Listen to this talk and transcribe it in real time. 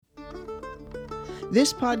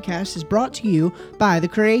This podcast is brought to you by the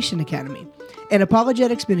Creation Academy, an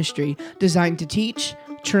apologetics ministry designed to teach,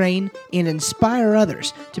 train, and inspire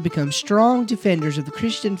others to become strong defenders of the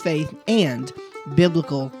Christian faith and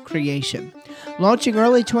biblical creation. Launching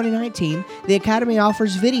early 2019, the Academy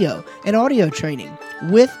offers video and audio training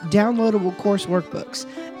with downloadable course workbooks,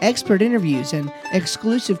 expert interviews, and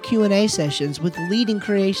exclusive Q&A sessions with leading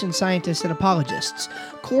creation scientists and apologists,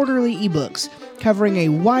 quarterly ebooks covering a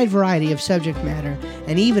wide variety of subject matter,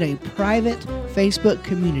 and even a private Facebook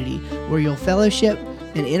community where you'll fellowship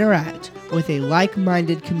and interact with a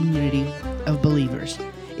like-minded community of believers.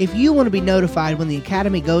 If you want to be notified when the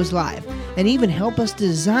Academy goes live and even help us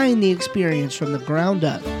design the experience from the ground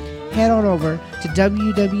up, head on over to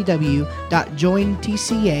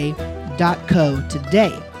www.jointca.co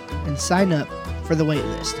today and sign up for the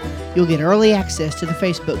waitlist. You'll get early access to the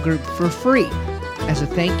Facebook group for free as a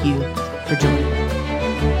thank you for joining.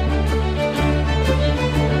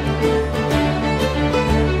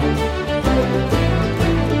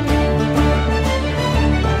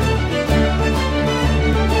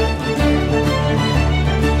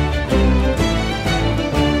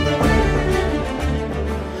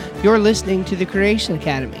 You're listening to the Creation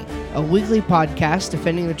Academy, a weekly podcast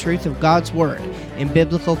defending the truth of God's Word in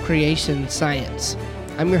biblical creation science.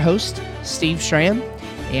 I'm your host, Steve Schramm,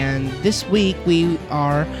 and this week we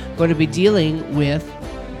are going to be dealing with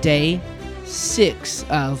Day 6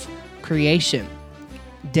 of creation.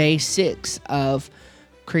 Day 6 of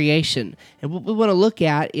creation. And what we want to look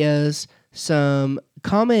at is some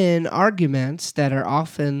common arguments that are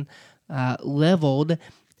often leveled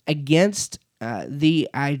against the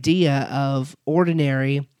idea of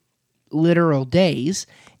ordinary literal days.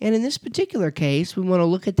 And in this particular case, we want to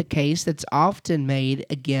look at the case that's often made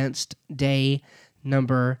against day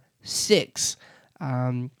number 6.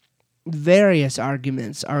 Various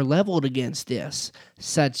arguments are leveled against this,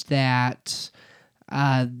 such that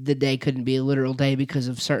the day couldn't be a literal day because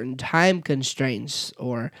of certain time constraints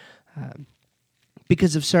or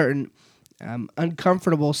because of certain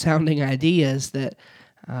uncomfortable sounding ideas that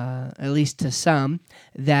at least to some,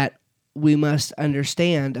 that we must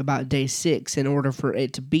understand about day 6 in order for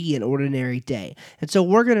it to be an ordinary day. And so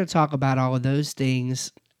we're going to talk about all of those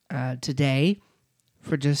things today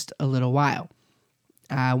for just a little while.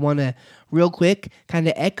 I want to real quick kind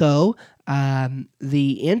of echo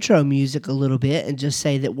the intro music a little bit and just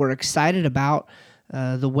say that we're excited about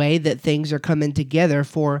the way that things are coming together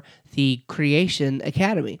for the Creation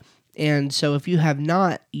Academy. And so if you have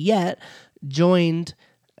not yet joined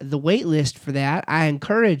the wait list for that, I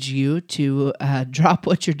encourage you to drop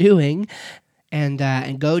what you're doing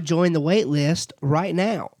and go join the wait list right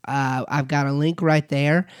now. I've got a link right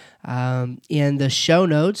there in the show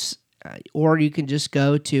notes, or you can just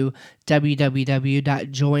go to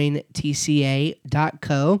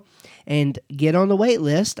www.jointca.co and get on the wait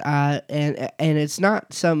list. And it's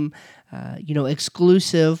not some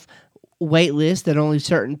exclusive wait list that only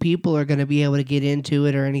certain people are going to be able to get into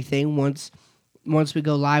it or anything once we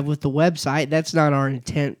go live with the website. That's not our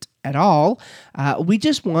intent at all. We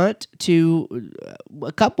just want to,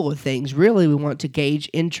 a couple of things, really. We want to gauge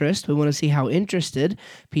interest. We want to see how interested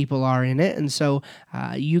people are in it. And so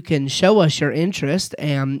you can show us your interest,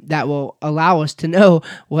 and that will allow us to know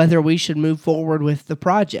whether we should move forward with the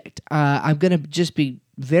project. I'm going to just be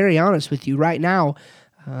very honest with you right now.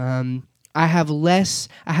 I have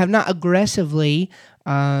not aggressively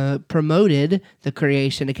promoted the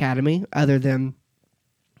Creation Academy other than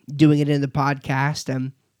doing it in the podcast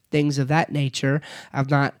and things of that nature. I've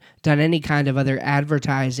not done any kind of other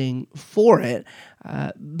advertising for it.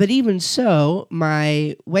 But even so,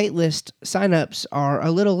 my waitlist signups are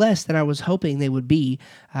a little less than I was hoping they would be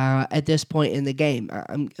at this point in the game.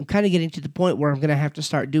 I'm kind of getting to the point where I'm going to have to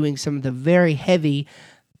start doing some of the very heavy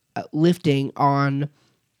lifting on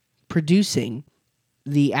producing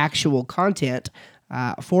the actual content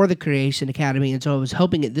for the Creation Academy, and so I was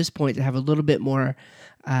hoping at this point to have a little bit more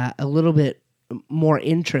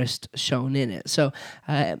interest shown in it. So,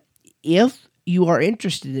 if you are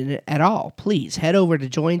interested in it at all, please head over to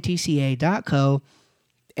jointca.co,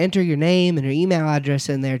 enter your name and your email address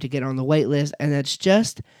in there to get on the wait list, and that's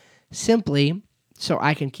just simply so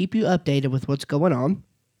I can keep you updated with what's going on,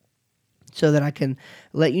 so that I can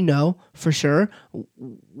let you know for sure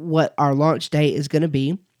what our launch date is going to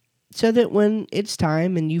be, so that when it's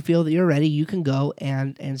time and you feel that you're ready, you can go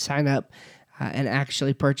and sign up and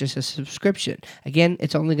actually purchase a subscription. Again,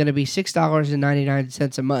 it's only going to be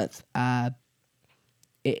 $6.99 a month.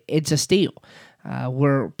 It's a steal.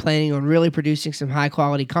 We're planning on really producing some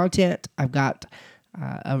high-quality content. I've got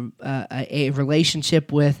a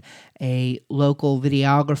relationship with a local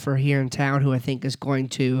videographer here in town who I think is going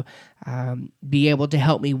to be able to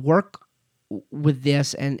help me work with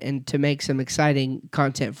this and to make some exciting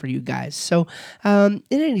content for you guys. So, in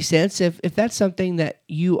any sense, if that's something that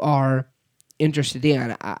you are interested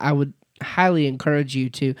in, I would highly encourage you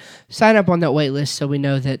to sign up on that wait list so we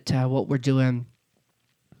know that what we're doing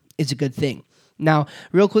is a good thing. Now,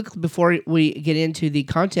 real quick before we get into the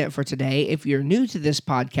content for today, if you're new to this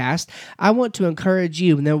podcast, I want to encourage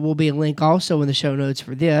you, and there will be a link also in the show notes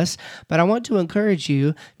for this, but I want to encourage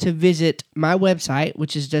you to visit my website,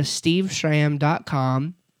 which is just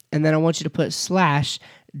steveschramm.com, and then I want you to put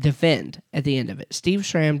 /defend at the end of it,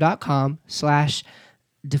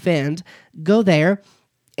 steveschramm.com/defend. Go there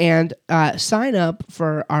and sign up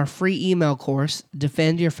for our free email course,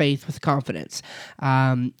 Defend Your Faith with Confidence.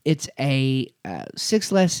 It's a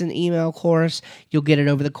 6-lesson email course. You'll get it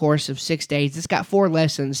over the course of 6 days. It's got 4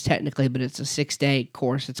 lessons technically, but it's a 6-day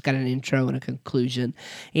course. It's got an intro and a conclusion.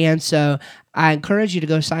 And so I encourage you to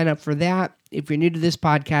go sign up for that. If you're new to this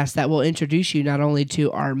podcast, that will introduce you not only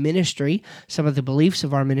to our ministry, some of the beliefs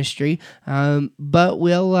of our ministry, but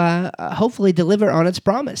will hopefully deliver on its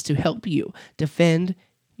promise to help you defend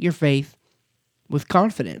your faith with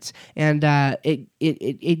confidence. And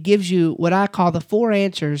it gives you what I call the 4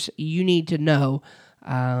 answers you need to know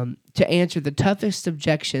to answer the toughest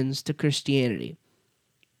objections to Christianity.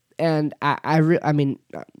 And I mean,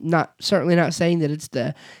 certainly not saying that it's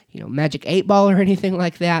the magic 8 ball or anything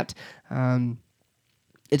like that.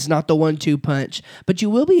 It's not the 1-2 punch, but you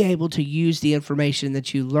will be able to use the information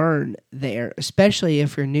that you learn there, especially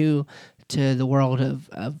if you're new to the world of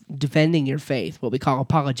defending your faith, what we call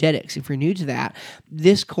apologetics. If you're new to that,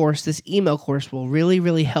 this email course will really,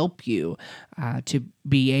 really help you to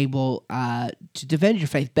be able to defend your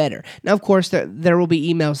faith better. Now, of course, there will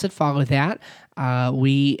be emails that follow that.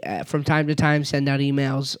 We, from time to time, send out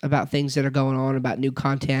emails about things that are going on, about new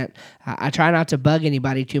content. I try not to bug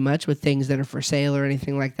anybody too much with things that are for sale or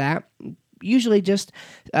anything like that. Usually just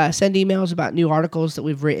send emails about new articles that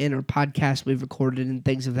we've written or podcasts we've recorded and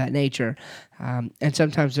things of that nature. And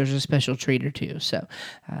sometimes there's a special treat or two. So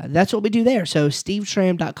that's what we do there. So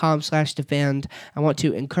steveschramm.com/defend. I want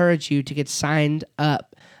to encourage you to get signed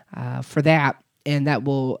up for that. And that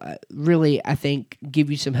will really, I think, give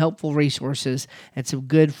you some helpful resources and some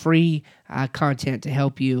good free content to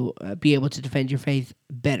help you be able to defend your faith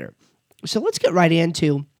better. So let's get right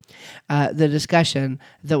into the discussion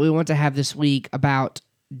that we want to have this week about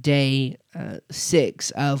day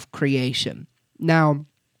 6 of creation. Now,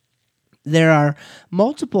 there are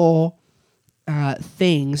multiple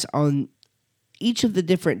things on each of the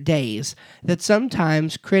different days that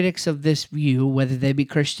sometimes critics of this view, whether they be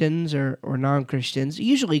Christians or non-Christians,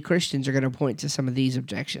 usually Christians are going to point to some of these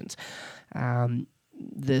objections.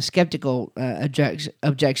 The skeptical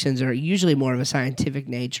objections are usually more of a scientific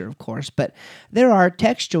nature, of course, but there are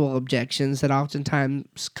textual objections that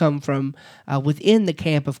oftentimes come from within the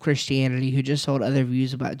camp of Christianity who just hold other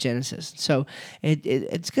views about Genesis. So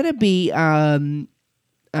it's going to be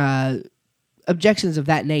objections of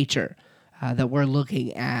that nature that we're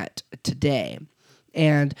looking at today.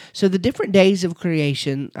 And so the different days of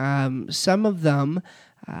creation, some of them,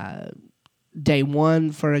 day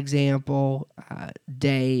 1, for example,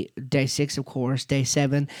 day 6, of course, day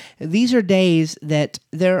 7. These are days that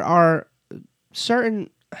there are certain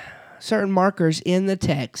markers in the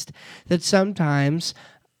text that sometimes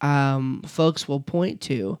folks will point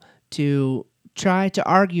to try to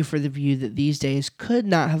argue for the view that these days could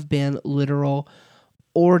not have been literal,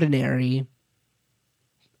 ordinary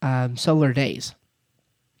solar days.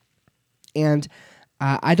 And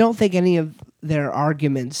I don't think any of their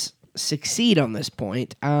arguments succeed on this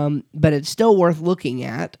point, but it's still worth looking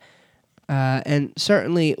at and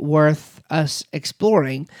certainly worth us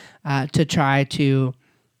exploring to try to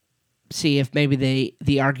see if maybe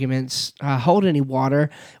the arguments hold any water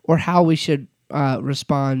or how we should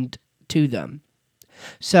respond to them.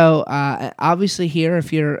 So obviously here,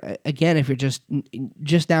 if you're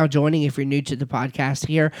just now joining, if you're new to the podcast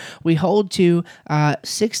here, we hold to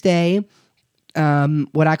 6-day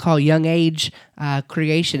what I call young age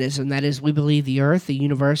creationism. That is, we believe the earth, the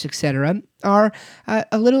universe, etc., are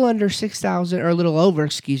a little under 6,000, or a little over,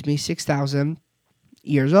 6,000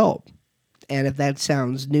 years old. And if that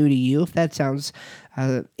sounds new to you, if that sounds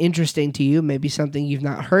interesting to you, maybe something you've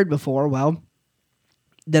not heard before, well,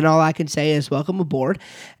 then all I can say is welcome aboard,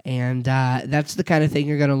 and that's the kind of thing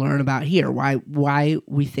you're going to learn about here. Why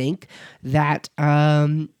we think that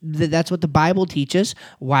that's what the Bible teaches.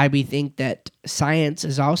 Why we think that science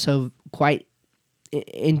is also quite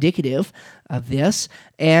indicative of this.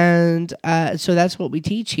 And so that's what we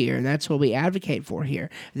teach here, and that's what we advocate for here.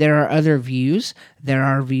 There are other views. There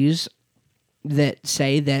are views that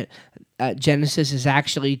say that Genesis is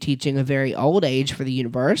actually teaching a very old age for the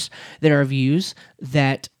universe. There are views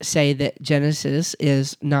that say that Genesis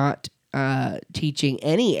is not teaching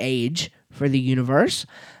any age for the universe.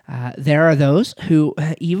 There are those who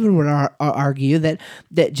even would argue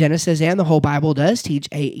that Genesis and the whole Bible does teach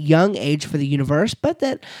a young age for the universe, but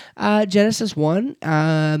that Genesis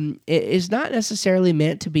 1 is not necessarily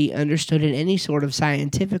meant to be understood in any sort of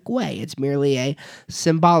scientific way. It's merely a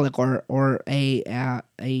symbolic or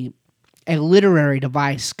a literary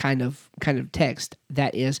device kind of text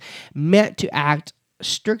that is meant to act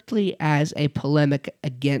strictly as a polemic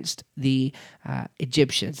against the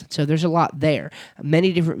Egyptians. So there's a lot there.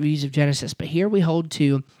 Many different views of Genesis, but here we hold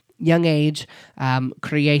to young age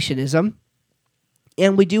creationism.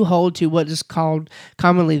 And we do hold to what is called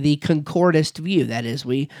commonly the concordist view. That is,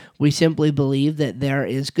 we simply believe that there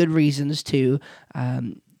is good reasons to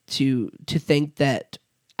think that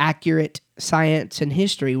accurate science and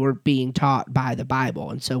history were being taught by the Bible,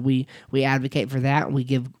 and so we advocate for that, and we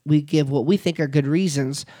give what we think are good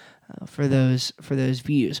reasons for those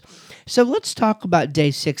views. So let's talk about day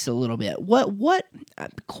 6 a little bit. What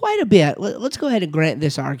quite a bit. Let's go ahead and grant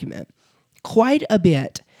this argument. Quite a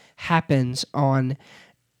bit happens on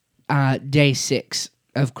day 6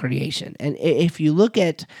 of creation, and if you look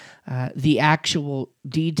at the actual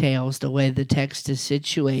details, the way the text is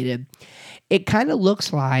situated, it kind of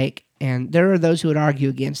looks like, and there are those who would argue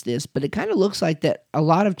against this, but it kind of looks like that a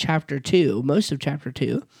lot of chapter 2, most of chapter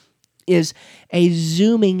 2, is a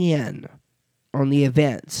zooming in on the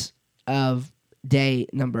events of day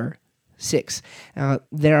number 6.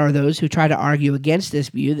 There are those who try to argue against this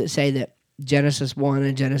view that say that Genesis 1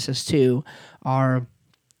 and Genesis 2 are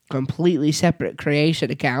completely separate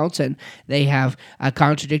creation accounts, and they have a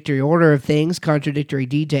contradictory order of things, contradictory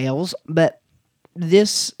details, but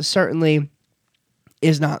this certainly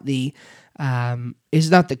is not the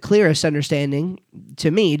clearest understanding to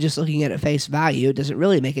me. Just looking at it face value, it doesn't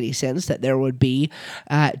really make any sense that there would be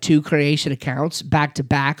 2 creation accounts back to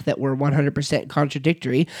back that were 100%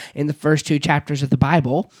 contradictory in the first 2 chapters of the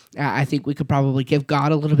Bible. I think we could probably give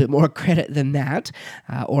God a little bit more credit than that,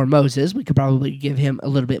 or Moses. We could probably give him a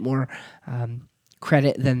little bit more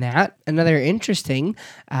credit than that. Another interesting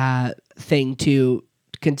thing to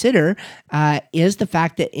consider is the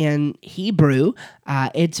fact that in Hebrew,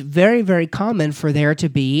 it's very, very common for there to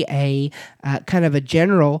be a kind of a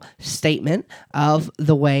general statement of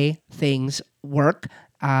the way things work.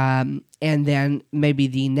 And then maybe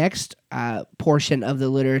the next portion of the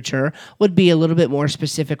literature would be a little bit more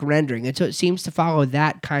specific rendering. And so it seems to follow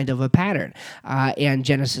that kind of a pattern. In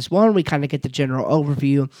Genesis 1, we kind of get the general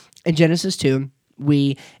overview. In Genesis 2,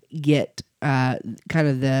 we get kind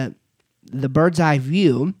of the bird's eye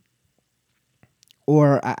view,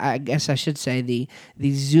 or I guess I should say the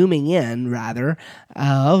zooming in, rather,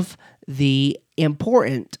 of the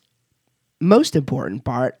most important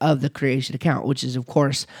part of the creation account, which is, of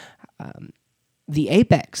course, the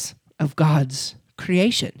apex of God's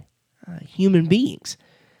creation, human beings.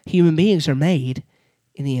 Human beings are made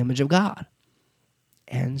in the image of God.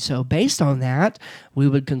 And so based on that, we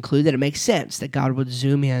would conclude that it makes sense that God would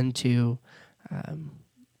zoom into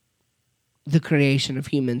the creation of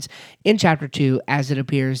humans in chapter 2, as it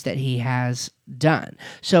appears that he has done.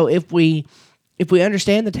 So if we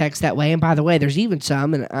understand the text that way, and by the way, there's even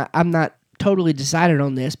some, and I'm not totally decided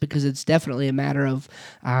on this because it's definitely a matter of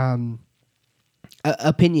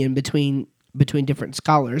opinion between different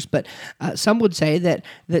scholars, but some would say that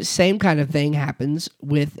the same kind of thing happens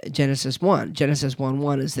with Genesis 1. Genesis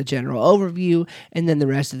 1:1 is the general overview, and then the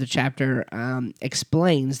rest of the chapter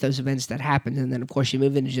explains those events that happened, and then, of course, you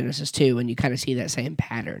move into Genesis 2, and you kind of see that same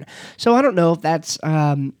pattern. So I don't know if that's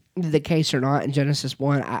the case or not in Genesis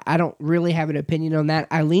 1. I don't really have an opinion on that.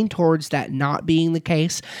 I lean towards that not being the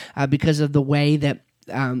case because of the way that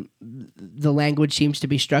the language seems to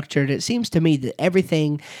be structured. It seems to me that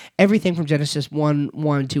everything from Genesis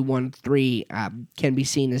 1:1 to 1:3 can be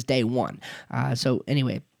seen as day 1. So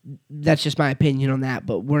anyway, that's just my opinion on that,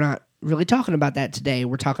 but we're not really talking about that today.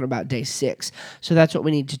 We're talking about day 6. So that's what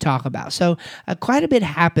we need to talk about. So quite a bit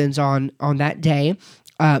happens on that day.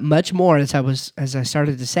 Much more, as I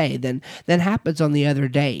started to say, than happens on the other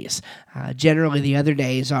days. Generally, the other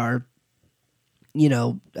days are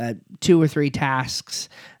 2 or 3 tasks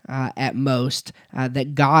at most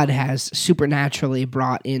that God has supernaturally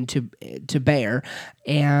brought to bear,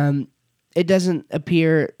 and it doesn't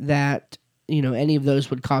appear that any of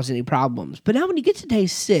those would cause any problems. But now, when you get to day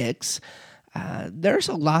 6, there's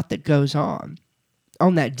a lot that goes on.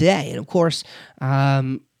 on that day. And of course,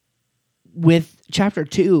 with chapter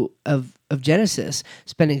 2 of Genesis,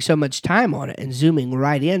 spending so much time on it and zooming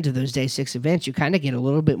right into those day 6 events, you kind of get a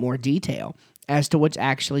little bit more detail as to what's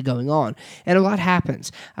actually going on. And a lot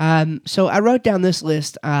happens. So I wrote down this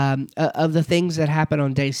list of the things that happen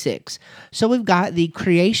on day 6. So we've got the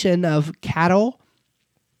creation of cattle,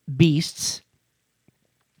 beasts,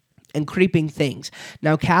 and creeping things.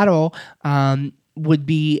 Now, cattle would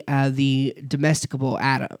be the domesticable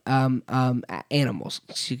animals.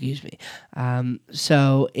 Excuse me.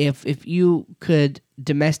 So if you could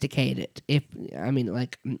domesticate it,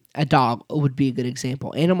 like a dog would be a good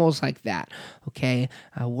example. Animals like that, okay,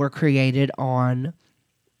 were created on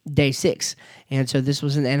day 6, and so this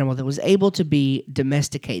was an animal that was able to be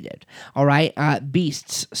domesticated. All right,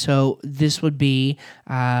 beasts. So this would be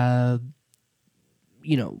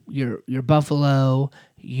your buffalo,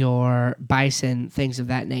 your bison, things of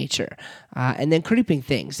that nature. And then creeping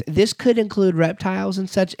things. This could include reptiles and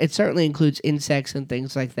such. It certainly includes insects and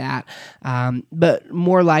things like that. But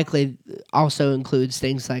more likely also includes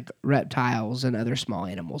things like reptiles and other small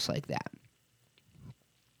animals like that.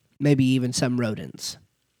 Maybe even some rodents.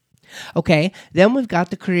 Okay, then we've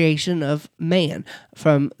got the creation of man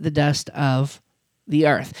from the dust of the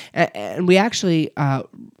earth. And we actually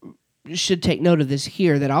should take note of this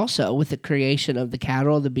here, that also with the creation of the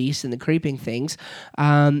cattle, the beasts, and the creeping things,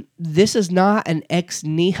 this is not an ex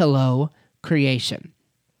nihilo creation.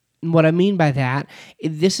 What I mean by that,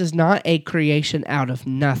 this is not a creation out of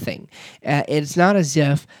nothing. It's not as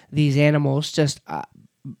if these animals just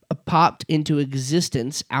popped into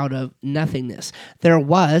existence out of nothingness. There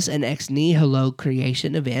was an ex nihilo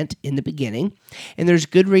creation event in the beginning, and there's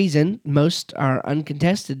good reason, most are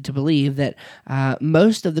uncontested, to believe that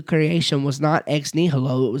most of the creation was not ex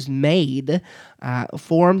nihilo. It was made,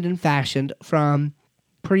 formed, and fashioned from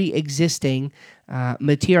pre-existing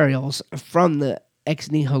materials from the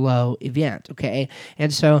ex nihilo event, okay?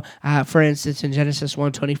 And so, for instance, in Genesis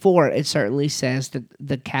 1:24, it certainly says that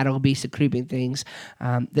the cattle, beasts, and creeping things,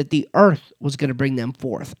 that the earth was going to bring them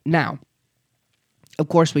forth. Now, of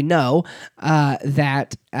course, we know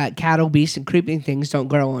that cattle, beasts, and creeping things don't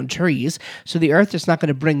grow on trees, so the earth is not going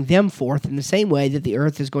to bring them forth in the same way that the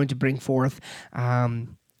earth is going to bring forth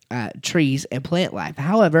trees and plant life.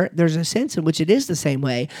 However, there's a sense in which it is the same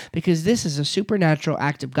way, because this is a supernatural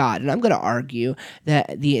act of God. And I'm going to argue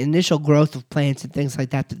that the initial growth of plants and things like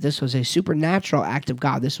that this was a supernatural act of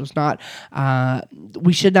God. This was not,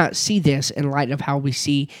 we should not see this in light of how we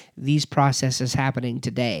see these processes happening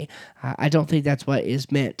today. I don't think that's what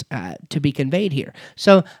is meant to be conveyed here.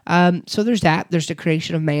 So there's that. There's the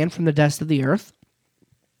creation of man from the dust of the earth.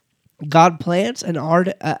 God plants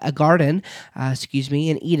a garden,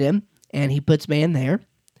 in Eden, and he puts man there.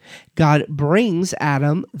 God brings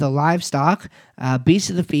Adam the livestock, beasts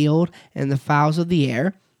of the field, and the fowls of the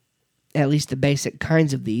air, at least the basic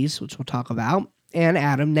kinds of these, which we'll talk about, and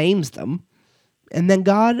Adam names them. And then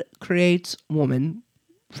God creates woman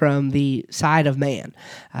from the side of man.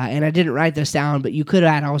 And I didn't write this down, but you could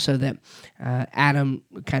add also that Adam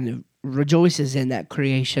kind of rejoices in that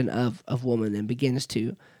creation of woman and begins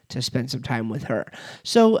to spend some time with her.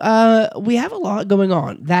 So we have a lot going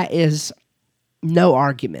on. That is no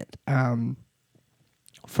argument.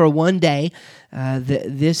 For one day,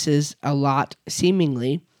 this is a lot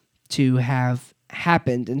seemingly to have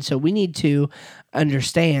happened. And so we need to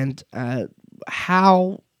understand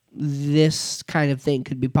how this kind of thing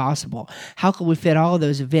could be possible. How could we fit all of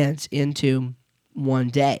those events into one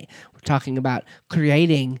day? We're talking about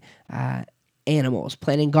creating animals,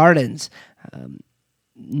 planting gardens,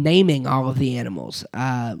 naming all of the animals,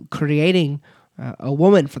 creating a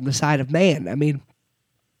woman from the side of man. I mean,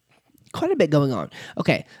 quite a bit going on.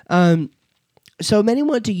 Okay, so many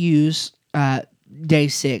want to use day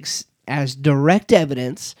 6 as direct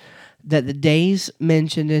evidence that the days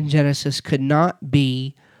mentioned in Genesis could not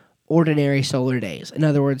be ordinary solar days. In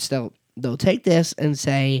other words, they'll take this and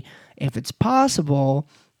say, if it's possible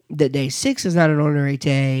that day 6 is not an ordinary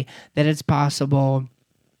day, then it's possible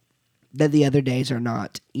that the other days are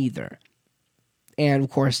not either. And of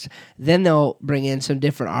course, then they'll bring in some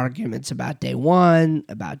different arguments about day 1,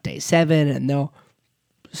 about day 7, and they'll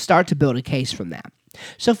start to build a case from that.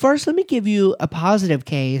 So first, let me give you a positive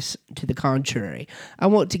case to the contrary. I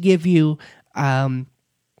want to give you a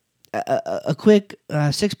quick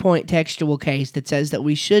 6-point textual case that says that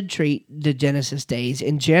we should treat the Genesis days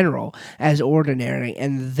in general as ordinary,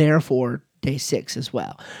 and therefore day 6 as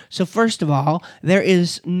well. So first of all, there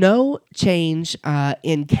is no change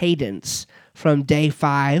in cadence from day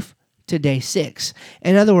 5 to day 6.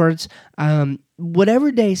 In other words,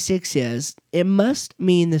 whatever day 6 is, it must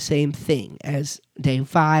mean the same thing as day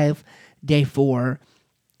 5, day 4,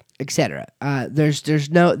 etc.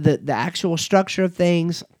 There's no the actual structure of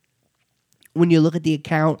things. When you look at the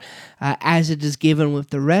account as it is given with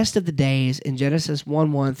the rest of the days in Genesis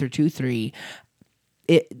 1:1 through 2:3,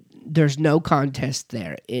 there's no contest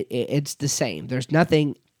there. It's the same. There's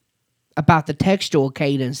nothing about the textual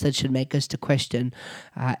cadence that should make us to question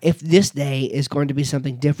if this day is going to be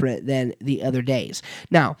something different than the other days.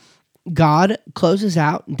 Now, God closes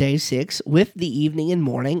out day 6 with the evening and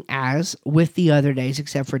morning as with the other days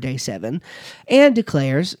except for day 7, and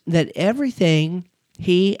declares that everything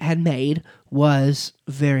he had made was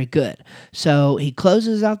very good. So he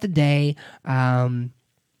closes out the day,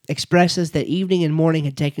 expresses that evening and morning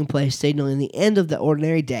had taken place, signaling the end of the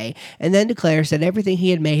ordinary day, and then declares that everything he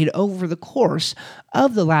had made over the course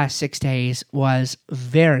of the last 6 days was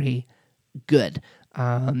very good.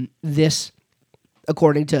 This,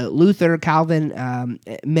 according to Luther, Calvin,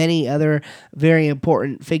 many other very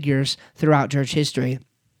important figures throughout church history,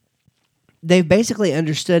 they've basically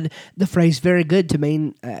understood the phrase very good to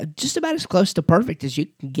mean just about as close to perfect as you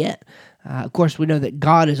can get. Of course, we know that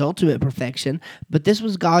God is ultimate perfection, but this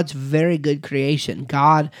was God's very good creation.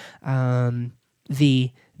 God,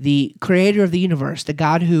 the creator of the universe, the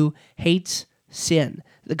God who hates sin,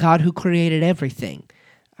 the God who created everything,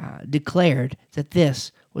 declared that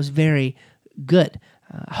this was very good.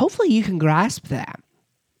 Hopefully you can grasp that,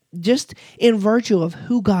 just in virtue of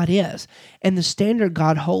who God is and the standard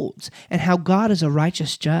God holds and how God is a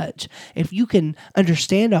righteous judge. If you can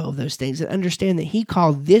understand all of those things and understand that he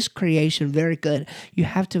called this creation very good, you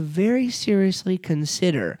have to very seriously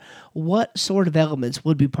consider what sort of elements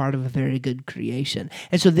would be part of a very good creation.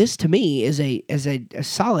 And so this, to me, is a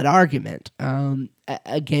solid argument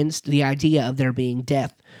against the idea of there being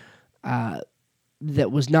death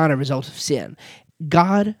that was not a result of sin.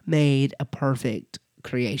 God made a perfect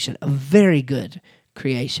creation, a very good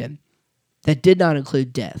creation that did not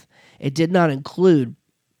include death. It did not include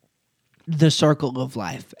the circle of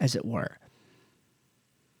life, as it were.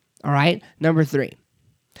 All right, number 3.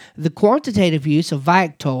 The quantitative use of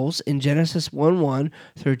victuals in Genesis 1:1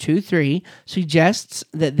 through 2:3 suggests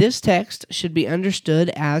that this text should be understood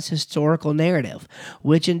as historical narrative,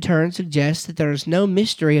 which in turn suggests that there is no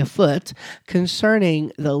mystery afoot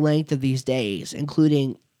concerning the length of these days,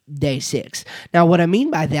 including day 6. Now, what I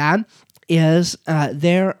mean by that is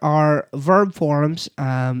there are verb forms,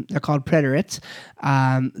 they're called preterites.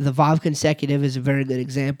 The Vav consecutive is a very good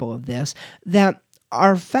example of this, that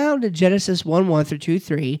are found in Genesis 1:1 through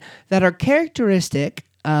 2:3 that are characteristic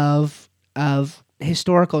of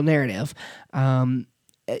historical narrative,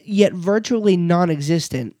 yet virtually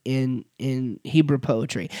non-existent in Hebrew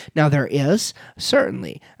poetry. Now, there is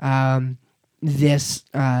certainly this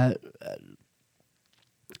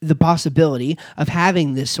the possibility of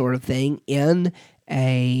having this sort of thing in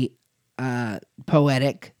a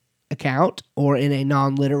poetic account or in a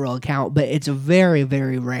non-literal account, but it's very,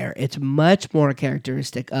 very rare. It's much more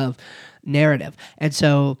characteristic of narrative. And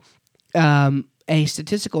so a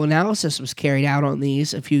statistical analysis was carried out on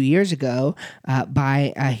these a few years ago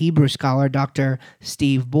by a Hebrew scholar, Dr.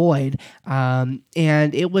 Steve Boyd, and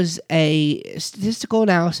it was a statistical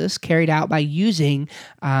analysis carried out by using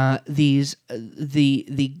the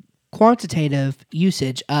quantitative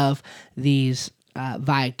usage of these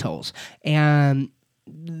victuals. And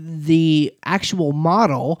the actual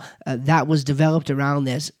model that was developed around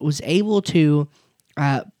this was able to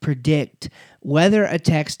predict whether a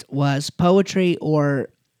text was poetry or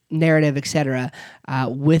narrative, etc.,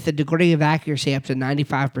 with a degree of accuracy up to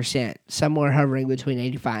 95%, somewhere hovering between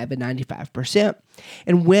 85 and 95%.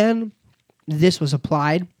 And when this was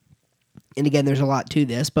applied, and again, there's a lot to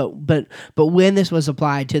this, but when this was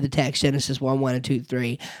applied to the text, Genesis 1:1 and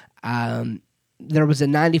 2:3, there was a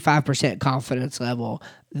 95% confidence level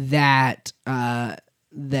that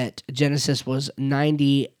that Genesis was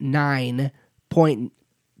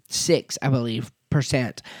 99.6, I believe,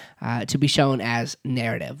 percent to be shown as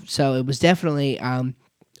narrative. So it was definitely on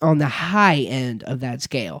the high end of that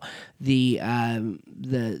scale. It's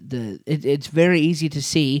very easy to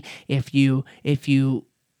see if you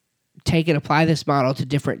take and apply this model to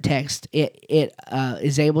different texts, it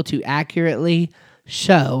is able to accurately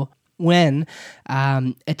show when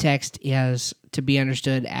a text is to be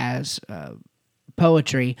understood as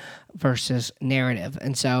poetry versus narrative.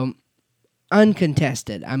 And so,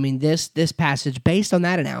 uncontested, I mean, this passage, based on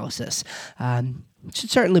that analysis, should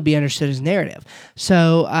certainly be understood as narrative.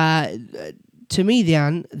 So, to me,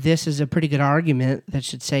 then, this is a pretty good argument that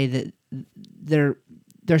should say that there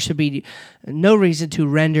There should be no reason to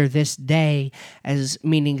render this day as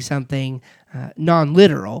meaning something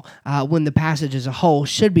non-literal when the passage as a whole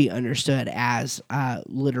should be understood as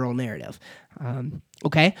literal narrative.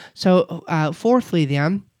 Okay, so fourthly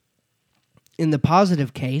then, in the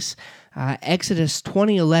positive case, Exodus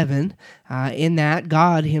 20:11, in that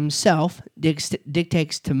God himself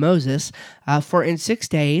dictates to Moses, for in 6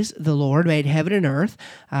 days the Lord made heaven and earth,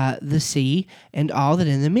 the sea, and all that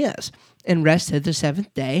in them is, and rested the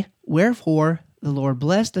seventh day, wherefore the Lord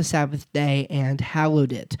blessed the Sabbath day and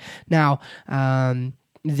hallowed it. Now,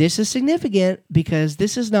 this is significant because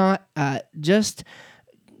this is not just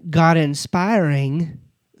God inspiring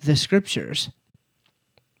the scriptures.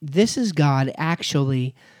 This is God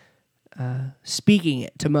actually speaking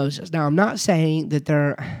it to Moses. Now, I'm not saying that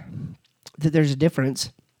there's a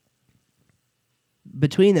difference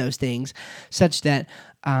between those things, such that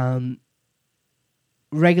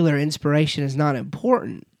regular inspiration is not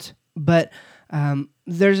important, but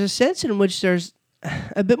there's a sense in which there's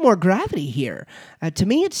a bit more gravity here. To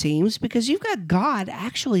me, it seems, because you've got God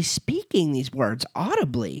actually speaking these words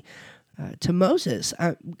audibly to Moses.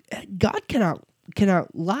 God cannot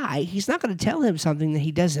lie. He's not going to tell him something that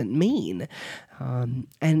he doesn't mean.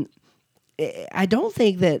 And I don't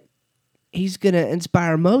think that he's going to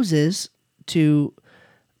inspire Moses to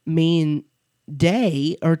mean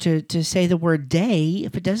day, or to say the word day,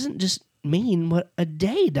 if it doesn't just mean what a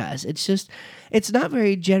day does. It's not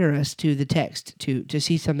very generous to the text to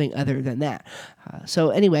see something other than that.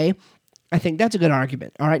 So anyway, I think that's a good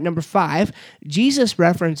argument. All right, number 5, Jesus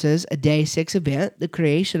references a day 6 event, the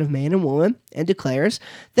creation of man and woman, and declares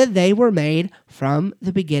that they were made from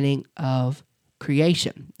the beginning of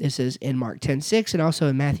creation. This is in Mark 10:6 and also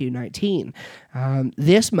in Matthew 19.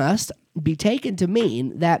 This must be taken to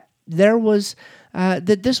mean that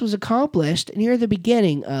that this was accomplished near the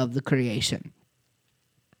beginning of the creation.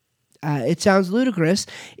 It sounds ludicrous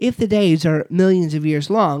if the days are millions of years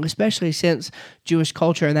long, especially since Jewish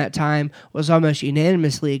culture in that time was almost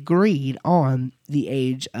unanimously agreed on the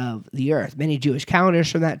age of the earth. Many Jewish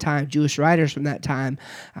calendars from that time, Jewish writers from that time,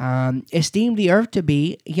 esteemed the earth to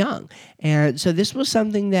be young. And so this was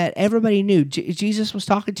something that everybody knew. Jesus was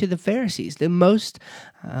talking to the Pharisees, the most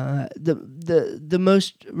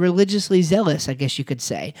religiously zealous, I guess you could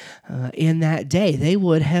say, in that day. They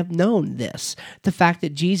would have known this. The fact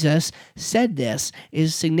that Jesus said this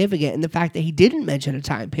is significant, and the fact that he didn't mention a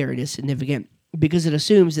time period is significant because it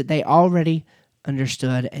assumes that they already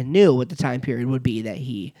understood and knew what the time period would be that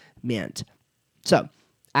he meant. So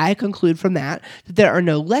I conclude from that there are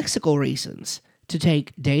no lexical reasons to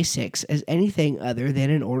take day 6 as anything other than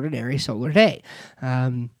an ordinary solar day.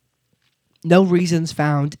 No reasons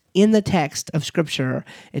found in the text of Scripture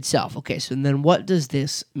itself. Okay, so then what does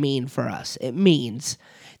this mean for us? It means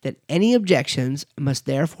that any objections must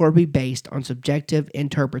therefore be based on subjective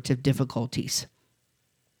interpretive difficulties.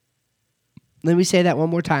 Let me say that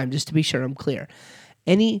one more time just to be sure I'm clear.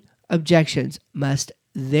 Any objections must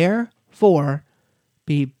therefore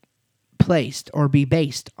be placed or be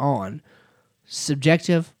based on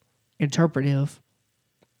subjective interpretive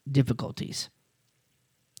difficulties.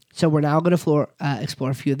 So we're now going to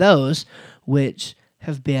explore a few of those which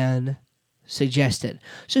have been suggested.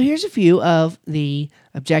 So here's a few of the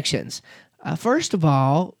objections. First of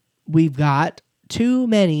all, we've got too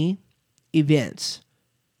many events.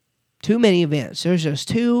 Too many events. There's just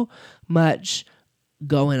too much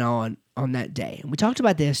going on that day. And we talked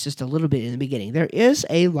about this just a little bit in the beginning. There is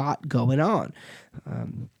a lot going on.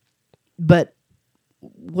 But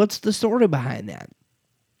what's the story behind that?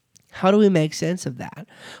 How do we make sense of that?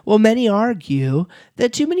 Well, many argue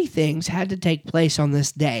that too many things had to take place on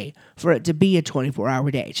this day for it to be a 24-hour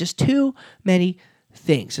day. Just too many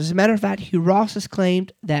things. As a matter of fact, Hugh Ross has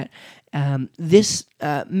claimed that this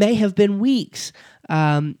may have been weeks,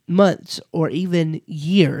 months, or even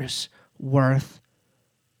years worth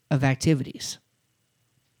of activities.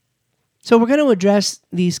 So we're going to address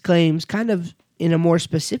these claims kind of in a more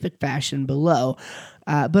specific fashion below.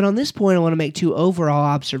 But on this point, I want to make 2 overall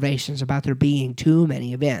observations about there being too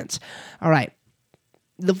many events. All right.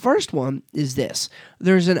 The first one is this.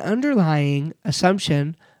 There's an underlying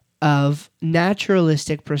assumption of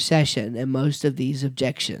naturalistic procession in most of these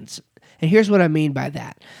objections. And here's what I mean by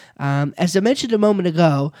that. As I mentioned a moment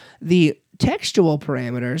ago, the textual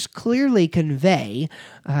parameters clearly convey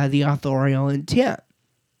the authorial intent.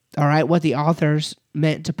 All right, what the authors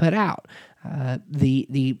meant to put out. To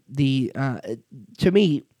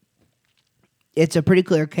me, it's a pretty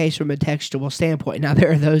clear case from a textual standpoint. Now,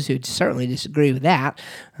 there are those who certainly disagree with that,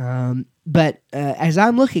 but as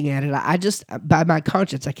I'm looking at it, I just, by my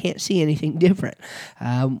conscience, I can't see anything different.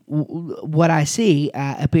 What I see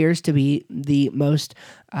appears to be the most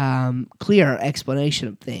clear explanation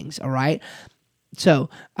of things, all right? So,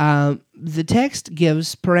 the text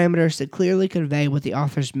gives parameters that clearly convey what the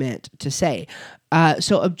authors meant to say.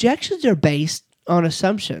 So, objections are based on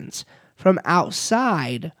assumptions from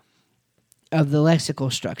outside of the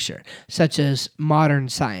lexical structure, such as modern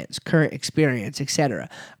science, current experience, etc.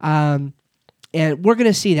 And we're going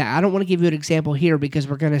to see that. I don't want to give you an example here because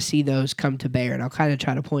we're going to see those come to bear, and I'll kind of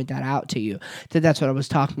try to point that out to you, that that's what I was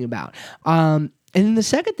talking about. And then the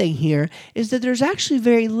second thing here is that there's actually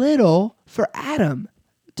very little for Adam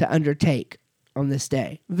to undertake on this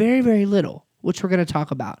day. Very, very little, which we're going to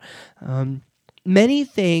talk about. Many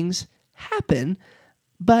things happen,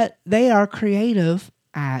 but they are creative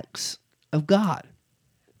acts of God.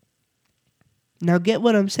 Now, get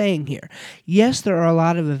what I'm saying here. Yes, there are a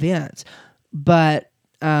lot of events, but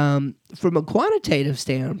from a quantitative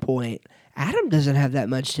standpoint, Adam doesn't have that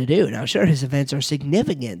much to do. Now, sure, his events are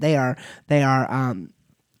significant. They are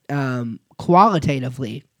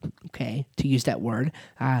qualitatively, okay, to use that word,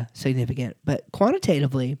 significant, but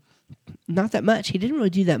quantitatively, not that much. He didn't really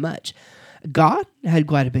do that much. God had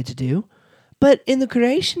quite a bit to do. But in the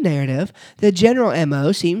creation narrative, the general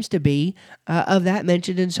MO seems to be of that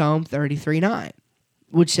mentioned in Psalm 33:9,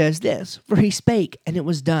 which says this: "For he spake, and it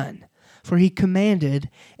was done. For he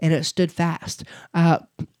commanded, and it stood fast."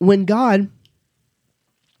 When God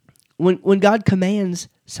commands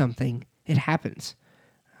something, it happens.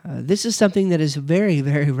 This is something that is very,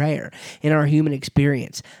 very rare in our human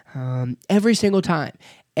experience. Every single time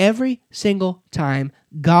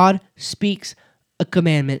God speaks a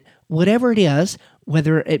commandment, whatever it is,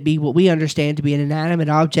 whether it be what we understand to be an inanimate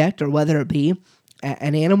object or whether it be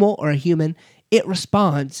an animal or a human, it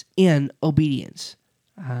responds in obedience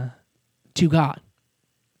to God.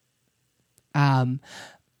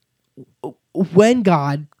 When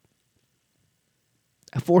God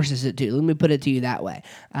forces it to, let me put it to you that way.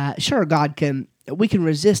 Sure, we can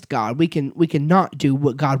resist God. We can not do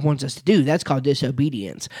what God wants us to do. That's called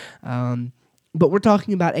disobedience. But we're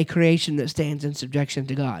talking about a creation that stands in subjection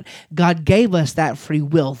to God. God gave us that free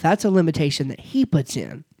will. That's a limitation that he puts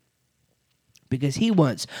in because he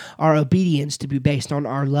wants our obedience to be based on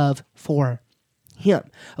our love for him.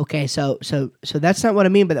 Okay, so that's not what I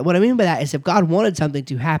mean by that. What I mean by that is if God wanted something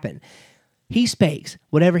to happen, he speaks.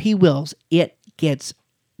 Whatever he wills, it gets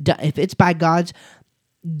done. If it's by God's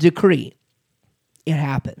decree, it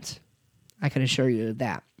happens. I can assure you of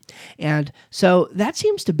that. And so that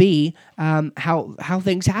seems to be how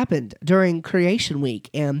things happened during creation week.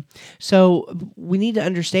 And so we need to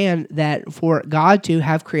understand that for God to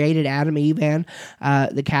have created Adam, Eve, and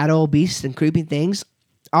the cattle, beasts, and creeping things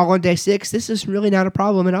all on day 6, this is really not a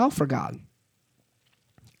problem at all for God.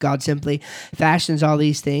 God simply fashions all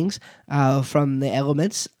these things from the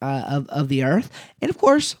elements of the earth. And of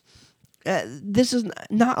course, this is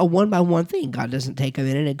not a one-by-one thing. God doesn't take a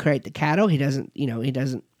minute and create the cattle. He doesn't.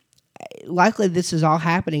 Likely this is all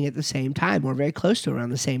happening at the same time. We're very close to around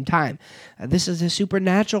the same time. This is a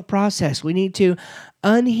supernatural process. We need to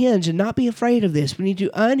unhinge and not be afraid of this. We need to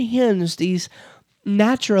unhinge these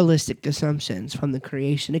naturalistic assumptions from the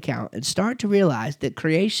creation account and start to realize that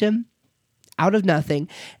creation out of nothing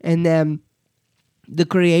and then the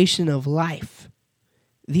creation of life,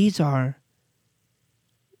 these are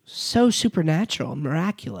so supernatural and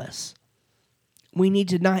miraculous. We need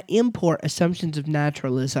to not import assumptions of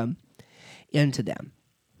naturalism into them,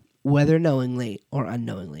 whether knowingly or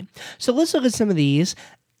unknowingly. So let's look at some of these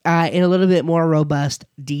in a little bit more robust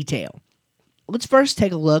detail. Let's first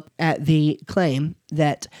take a look at the claim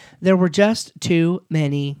that there were just too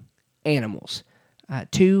many animals.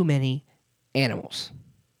 Too many animals.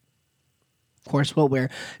 Of course, what we're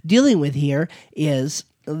dealing with here is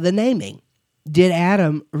the naming. Did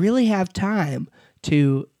Adam really have time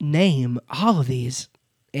to name all of these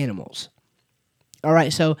animals? All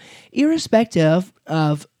right, so irrespective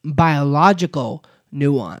of biological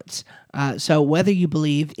nuance, so whether you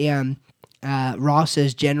believe in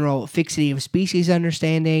Ross's general fixity of species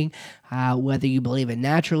understanding, whether you believe in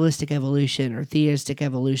naturalistic evolution or theistic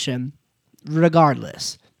evolution,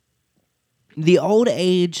 regardless, the old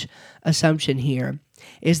age assumption here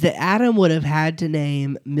is that Adam would have had to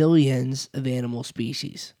name millions of animal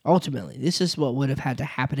species. Ultimately, this is what would have had to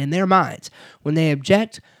happen in their minds. When they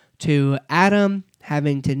object to Adam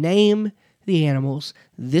having to name the animals,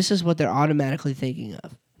 this is what they're automatically thinking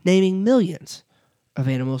of, naming millions of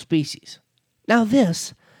animal species. Now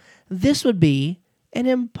this would be an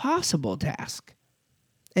impossible task.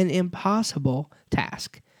 An impossible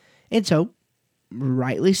task. And so,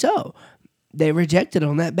 rightly so, they reject it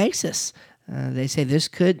on that basis. They say this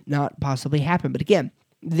could not possibly happen. But again,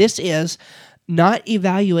 this is not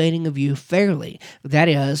evaluating a view fairly. That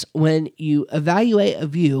is, when you evaluate a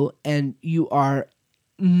view and you are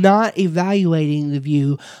not evaluating the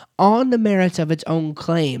view on the merits of its own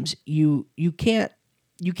claims, you can't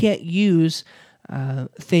use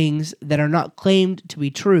things that are not claimed to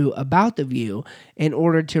be true about the view in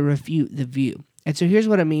order to refute the view. And so here's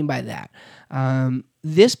what I mean by that.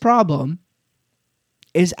 This problem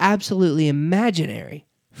is absolutely imaginary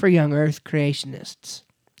for young Earth creationists.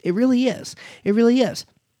 It really is. It really is.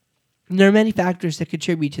 And there are many factors that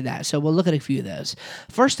contribute to that, so we'll look at a few of those.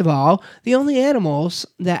 First of all, the only animals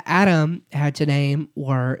that Adam had to name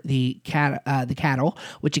were the cattle,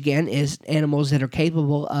 which again is animals that are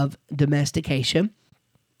capable of domestication.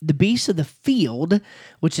 The beasts of the field,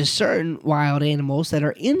 which is certain wild animals that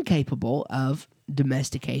are incapable of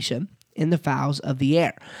domestication, and the fowls of the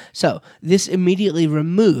air. So this immediately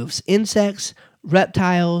removes insects,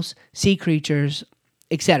 reptiles, sea creatures,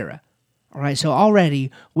 etc. All right, so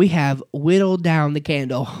already we have whittled down the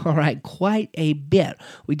candle, all right, quite a bit.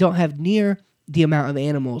 We don't have near the amount of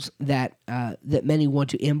animals that that many want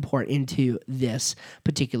to import into this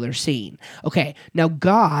particular scene. Okay, now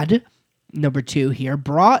God, number 2 here,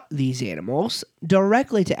 brought these animals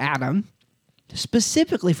directly to Adam,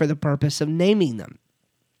 specifically for the purpose of naming them.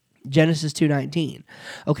 Genesis 2:19.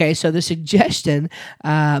 Okay, so the suggestion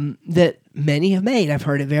that many have made, I've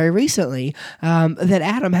heard it very recently, that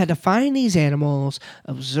Adam had to find these animals,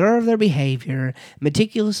 observe their behavior,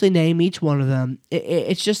 meticulously name each one of them,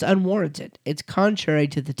 it's just unwarranted. It's contrary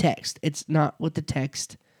to the text. It's not what the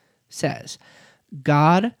text says.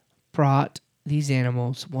 God brought these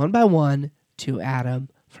animals one by one to Adam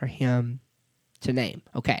for him to name.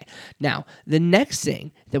 Okay, now the next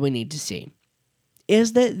thing that we need to see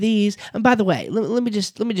is that these, and by the way, let me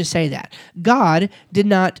just say that God did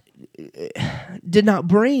not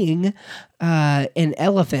bring an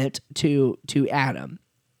elephant to Adam,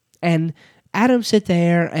 and Adam sit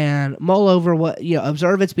there and mull over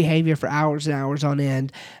observe its behavior for hours and hours on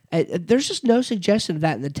end. There's just no suggestion of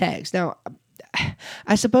that in the text. Now,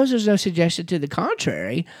 I suppose there's no suggestion to the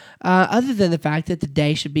contrary, other than the fact that the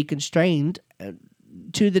day should be constrained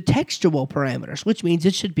to the textual parameters, which means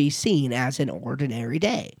it should be seen as an ordinary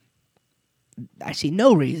day. I see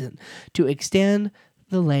no reason to extend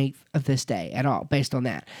the length of this day at all based on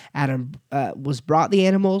that. Adam was brought the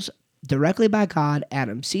animals directly by God.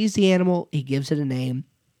 Adam sees the animal, he gives it a name,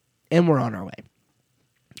 and we're on our way.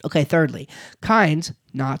 Okay, thirdly, kinds,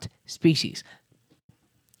 not species.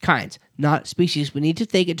 Kinds, not species. We need to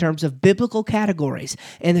think in terms of biblical categories,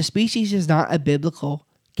 and the species is not a biblical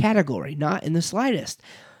category, not in the slightest.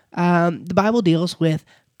 The Bible deals with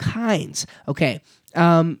kinds. Okay,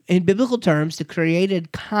 in biblical terms, the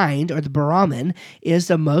created kind, or the Brahman, is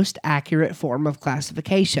the most accurate form of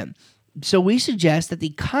classification. So we suggest that the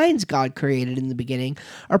kinds God created in the beginning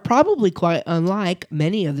are probably quite unlike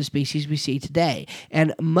many of the species we see today,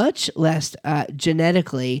 and much less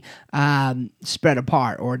genetically spread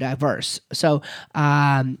apart or diverse. So,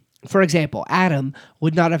 for example, Adam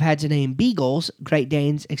would not have had to name beagles, Great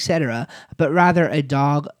Danes, etc., but rather a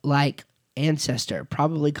dog-like ancestor,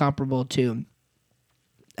 probably comparable to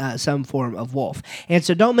some form of wolf. And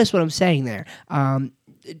so don't miss what I'm saying there.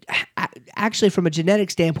 Actually, from a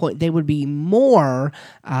genetic standpoint, they would be more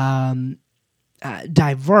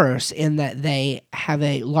diverse in that they have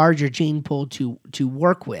a larger gene pool to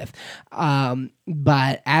work with.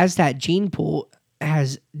 But as that gene pool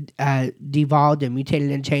has devolved and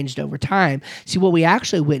mutated and changed over time, see, what we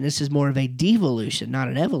actually witness is more of a devolution, not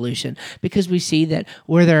an evolution, because we see that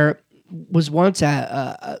where there was once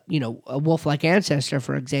a wolf-like ancestor,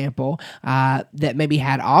 for example, that maybe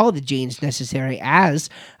had all the genes necessary,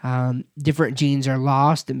 as different genes are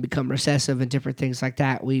lost and become recessive and different things like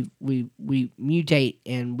that, we mutate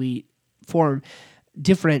and we form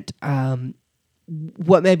different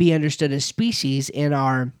what may be understood as species in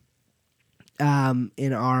our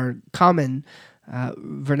common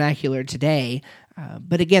vernacular today,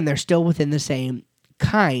 but again, they're still within the same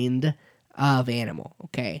kind of animal,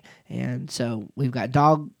 okay? And so we've got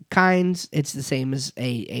dog kinds, it's the same as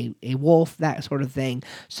a wolf, that sort of thing.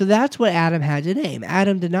 So that's what Adam had to name.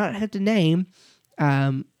 Adam did not have to name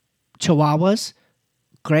Chihuahuas,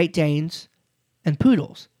 Great Danes, and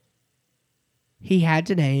Poodles. He had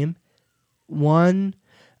to name one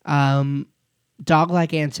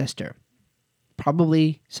dog-like ancestor,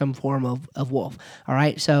 probably some form of wolf. All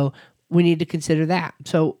right, so we need to consider that.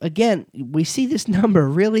 So again, we see this number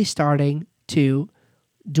really starting to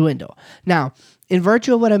dwindle. Now, in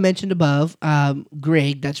virtue of what I mentioned above,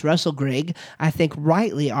 Grigg, that's Russell Grigg, I think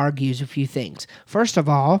rightly argues a few things. First of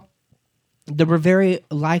all, there were very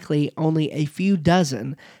likely only a few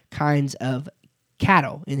dozen kinds of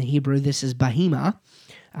cattle. In Hebrew, this is behemah,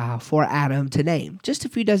 for Adam to name. Just a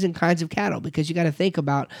few dozen kinds of cattle, because you got to think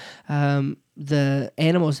about the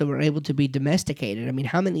animals that were able to be domesticated. I mean,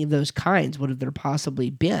 how many of those kinds would have there possibly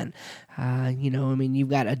been? You've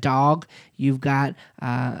got a dog, you've got,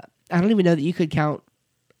 I don't even know that you could count,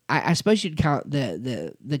 I suppose you'd count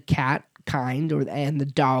the cat kind and the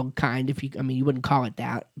dog kind. You wouldn't call it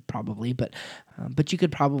that probably, but you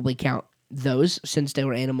could probably count those, since they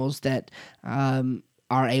were animals that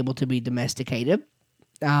are able to be domesticated,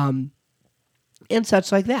 and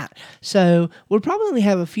such like that. So we'll probably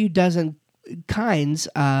have a few dozen kinds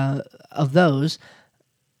of those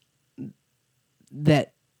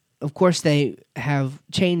that, of course, they have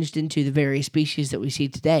changed into the various species that we see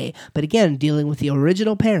today. But again, dealing with the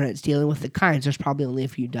original parents, dealing with the kinds, there's probably only a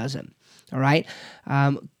few dozen. All right.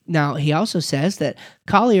 Now, he also says that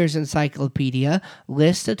Collier's Encyclopedia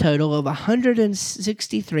lists a total of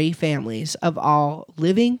 163 families of all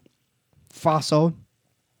living, fossil,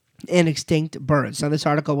 and extinct birds. Now, this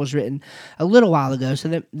article was written a little while ago,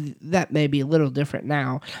 so that may be a little different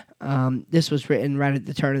now. This was written right at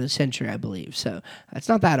the turn of the century, I believe. So it's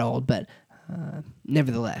not that old, but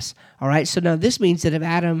nevertheless. All right. So now this means that if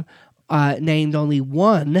Adam named only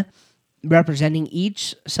one representing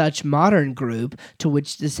each such modern group to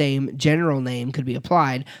which the same general name could be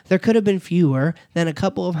applied, there could have been fewer than a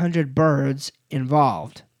couple of hundred birds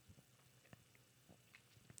involved.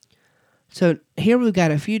 So here we've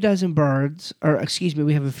got a few dozen birds,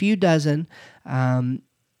 we have a few dozen kinds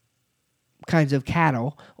of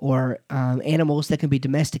cattle or animals that can be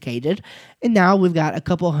domesticated, and now we've got a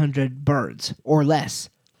couple hundred birds or less.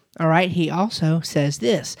 All right, he also says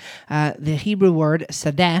this, the Hebrew word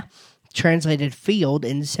sadeh, translated field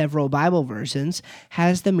in several Bible versions,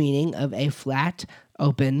 has the meaning of a flat,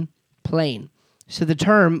 open plain. So the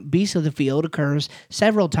term beasts of the field occurs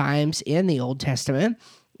several times in the Old Testament.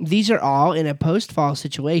 These are all in a post-fall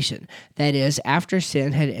situation, that is, after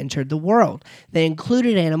sin had entered the world. They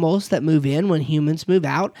included animals that move in when humans move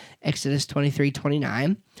out, Exodus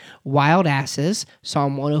 23:29, wild asses,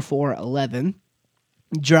 Psalm 104:11,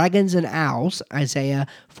 dragons and owls, Isaiah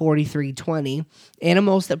 43:20,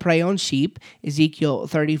 animals that prey on sheep, Ezekiel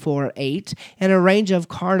 34:8, and a range of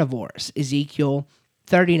carnivores, Ezekiel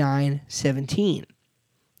 39:17.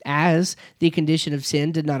 As the condition of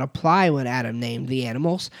sin did not apply when Adam named the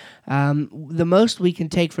animals, the most we can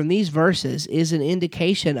take from these verses is an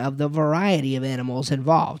indication of the variety of animals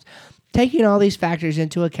involved. Taking all these factors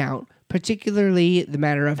into account, particularly the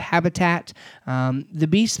matter of habitat, the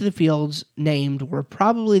beasts of the fields named were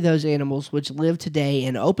probably those animals which live today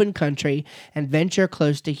in open country and venture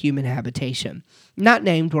close to human habitation. Not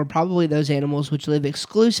named were probably those animals which live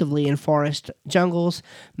exclusively in forest, jungles,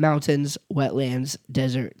 mountains, wetlands,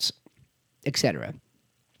 deserts, etc.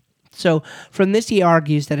 So from this he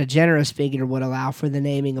argues that a generous figure would allow for the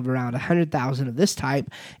naming of around 100,000 of this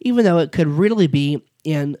type, even though it could really be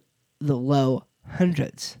in the low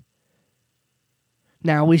hundreds.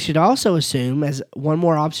 Now, we should also assume, as one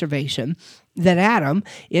more observation, that Adam,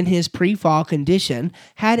 in his pre-fall condition,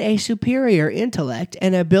 had a superior intellect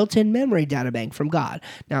and a built-in memory data bank from God.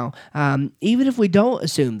 Now, even if we don't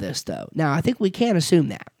assume this, though, now I think we can assume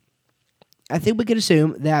that. I think we can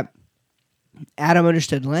assume that Adam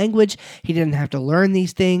understood language. He didn't have to learn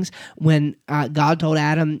these things. When God told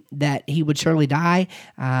Adam that he would surely die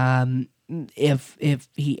if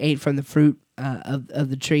he ate from the fruit of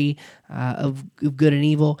the tree of good and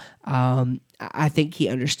evil, I think he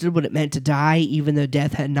understood what it meant to die, even though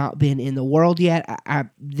death had not been in the world yet.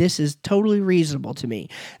 This is totally reasonable to me,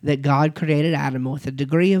 that God created Adam with a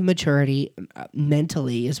degree of maturity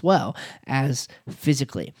mentally as well as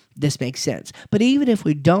physically. This makes sense. But even if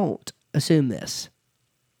we don't assume this,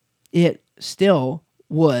 it still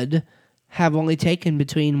would have only taken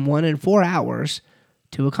between 1 and 4 hours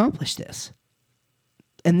to accomplish this.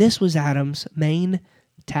 And this was Adam's main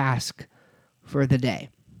task for the day.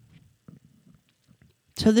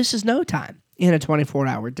 So this is no time in a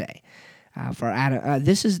 24-hour day for Adam.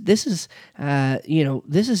 This is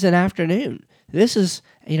an afternoon. This is,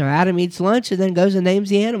 Adam eats lunch and then goes and names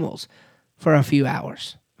the animals for a few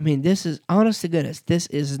hours. I mean, this is, honest to goodness, this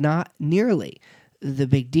is not nearly the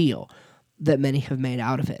big deal that many have made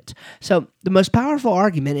out of it. So the most powerful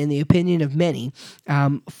argument, in the opinion of many,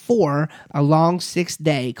 for a long sixth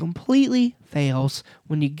day completely fails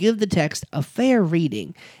when you give the text a fair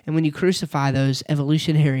reading and when you crucify those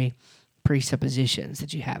evolutionary presuppositions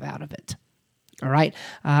that you have out of it. All right.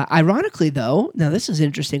 Ironically, though, now this is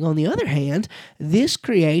interesting. On the other hand, this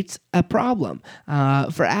creates a problem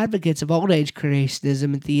for advocates of old age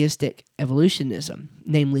creationism and theistic evolutionism,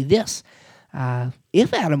 namely this.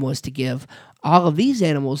 If Adam was to give all of these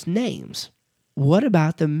animals names, what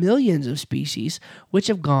about the millions of species which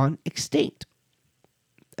have gone extinct?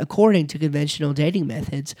 According to conventional dating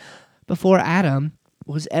methods, before Adam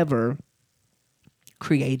was ever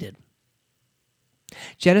created.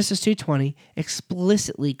 Genesis 2:20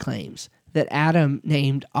 explicitly claims that Adam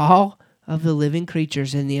named all of the living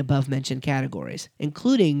creatures in the above-mentioned categories,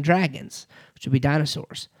 including dragons, which would be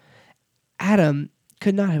dinosaurs. Adam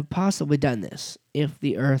could not have possibly done this if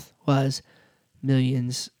the earth was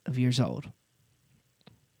millions of years old.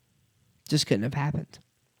 Just couldn't have happened.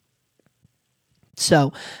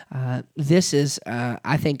 So this is,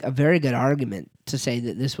 I think, a very good argument to say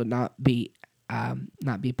that this would not be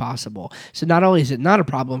possible. So not only is it not a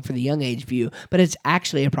problem for the young age view, but it's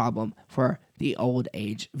actually a problem for the old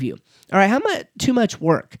age view. All right, how much too much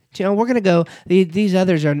work? You know, we're going to go. These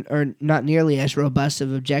others are not nearly as robust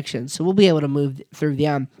of objections, so we'll be able to move through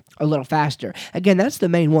them a little faster. Again, that's the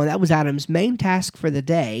main one. That was Adam's main task for the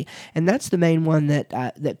day, and that's the main one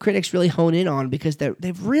that critics really hone in on because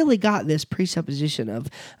they've really got this presupposition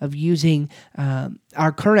of using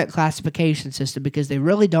our current classification system because they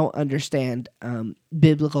really don't understand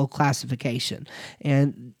biblical classification,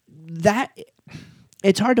 and that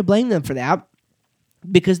it's hard to blame them for that.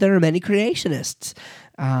 Because there are many creationists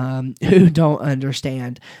who don't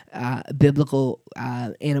understand biblical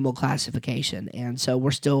animal classification. And so we're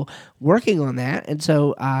still working on that. And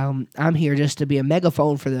so I'm here just to be a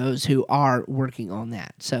megaphone for those who are working on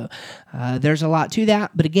that. So there's a lot to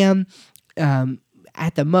that. But again,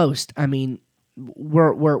 at the most, I mean,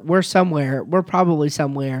 we're probably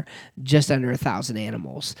somewhere just under 1,000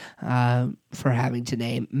 animals for having to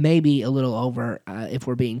name, maybe a little over if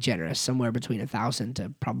we're being generous, somewhere between 1,000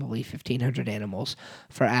 to probably 1,500 animals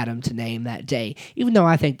for Adam to name that day, even though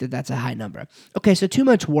I think that that's a high number. Okay, so too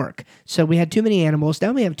much work. So we had too many animals,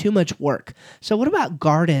 now we have too much work. So what about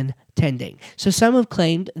garden tending? So some have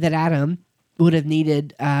claimed that Adam would have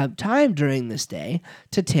needed time during this day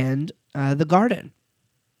to tend the garden.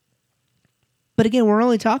 But again, we're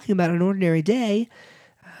only talking about an ordinary day.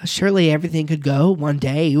 Surely everything could go one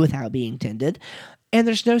day without being tended. And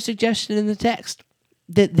there's no suggestion in the text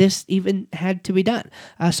that this even had to be done.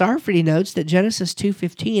 Sarfati notes that Genesis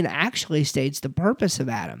 2:15 actually states the purpose of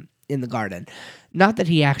Adam in the garden. Not that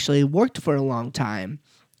he actually worked for a long time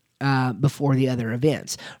before the other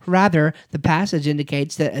events. Rather, the passage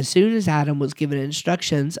indicates that as soon as Adam was given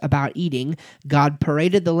instructions about eating, God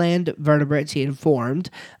paraded the land vertebrates he had formed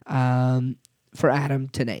for Adam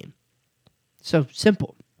to name. So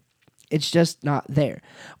simple. It's just not there.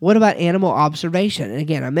 What about animal observation? And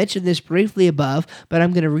again, I mentioned this briefly above, but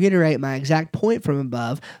I'm going to reiterate my exact point from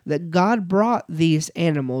above, that God brought these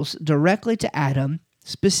animals directly to Adam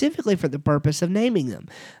specifically for the purpose of naming them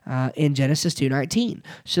in Genesis 2:19.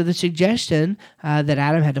 So the suggestion that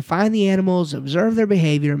Adam had to find the animals, observe their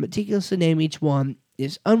behavior, and meticulously name each one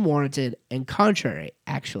is unwarranted and contrary,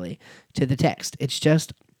 actually, to the text.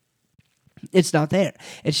 It's not there.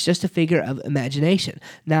 It's just a figure of imagination.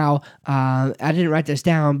 Now, I didn't write this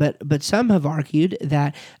down, but some have argued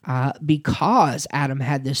that because Adam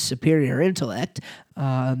had this superior intellect,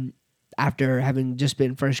 after having just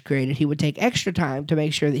been first created, he would take extra time to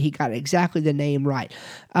make sure that he got exactly the name right.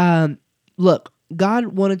 Look, God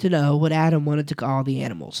wanted to know what Adam wanted to call the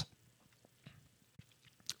animals.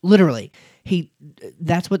 Literally,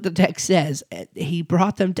 that's what the text says. He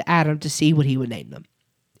brought them to Adam to see what he would name them.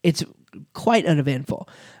 It's quite uneventful.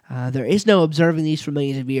 There is no observing these for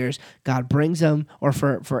millions of years. God brings them, or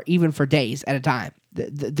for even for days at a time.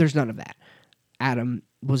 There's none of that. Adam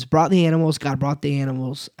was brought the animals. God brought the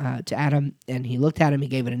animals to Adam, and he looked at him. He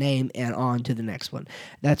gave it a name, and on to the next one.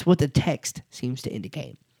 That's what the text seems to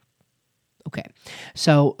indicate. Okay,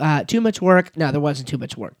 so too much work. No, there wasn't too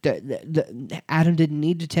much work. Adam didn't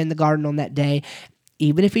need to tend the garden on that day.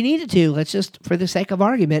 Even if he needed to, let's just, for the sake of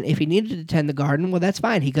argument, if he needed to tend the garden, well, that's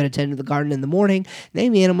fine. He could have tended the garden in the morning,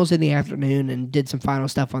 named the animals in the afternoon, and did some final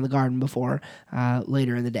stuff on the garden before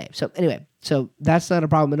later in the day. So anyway, so that's not a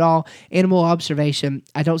problem at all. Animal observation,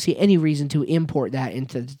 I don't see any reason to import that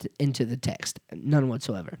into the text. None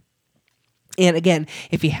whatsoever. And again,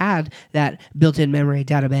 if he had that built-in memory,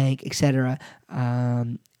 data bank, etc.,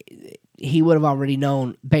 he would have already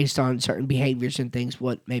known, based on certain behaviors and things,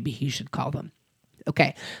 what maybe he should call them.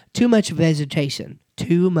 Okay, too much vegetation.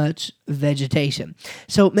 So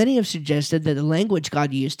many have suggested that the language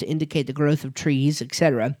God used to indicate the growth of trees,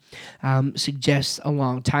 etc., suggests a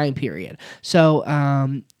long time period. So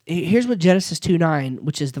Here's what Genesis 2:9,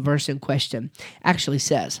 which is the verse in question, actually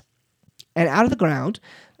says. And out of the ground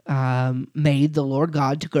made the Lord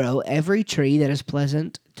God to grow every tree that is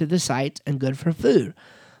pleasant to the sight and good for food,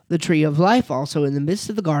 the tree of life also in the midst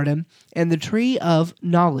of the garden, and the tree of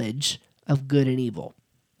knowledge of good and evil.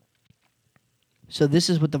 So this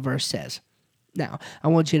is what the verse says. Now, I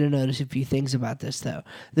want you to notice a few things about this, though.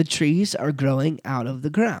 The trees are growing out of the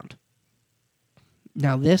ground.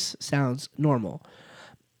 Now, this sounds normal.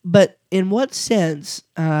 But in what sense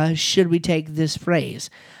should we take this phrase,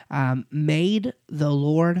 made the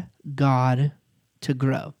Lord God to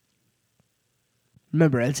grow?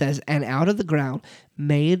 Remember, it says, and out of the ground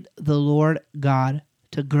made the Lord God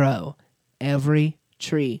to grow every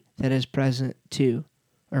tree that is pleasant to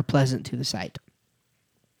the sight.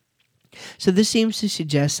 So this seems to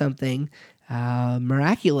suggest something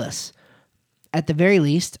miraculous. At the very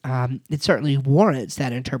least, it certainly warrants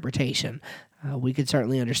that interpretation. We could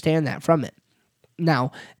certainly understand that from it.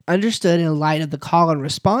 Now, understood in light of the call and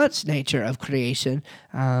response nature of creation,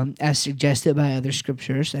 as suggested by other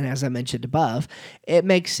scriptures, and as I mentioned above, it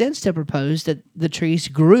makes sense to propose that the trees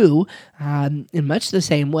grew in much the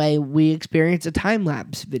same way we experience a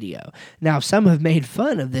time-lapse video. Now, some have made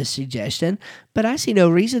fun of this suggestion, but I see no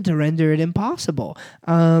reason to render it impossible.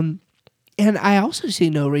 And I also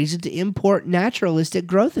see no reason to import naturalistic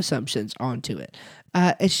growth assumptions onto it.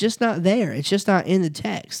 It's just not there. It's just not in the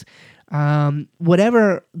text.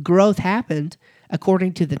 Whatever growth happened,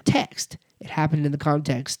 according to the text, it happened in the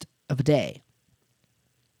context of a day.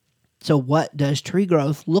 So what does tree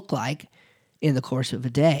growth look like in the course of a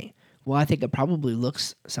day? Well, I think it probably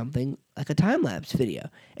looks something like a time-lapse video.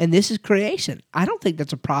 And this is creation. I don't think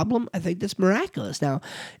that's a problem. I think that's miraculous. Now,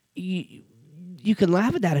 you can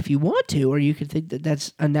laugh at that if you want to, or you can think that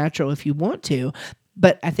that's unnatural if you want to.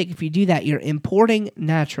 But I think if you do that, you're importing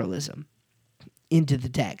naturalism into the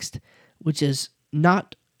text, which is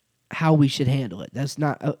not how we should handle it. That's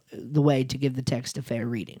not the way to give the text a fair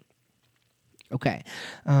reading. Okay.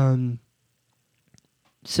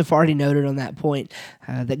 Sephardi noted on that point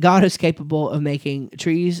that God is capable of making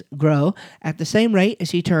trees grow at the same rate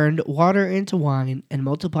as he turned water into wine and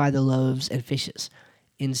multiplied the loaves and fishes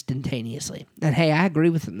instantaneously. And hey, I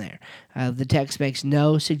agree with him there. The text makes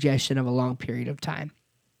no suggestion of a long period of time.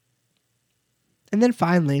 And then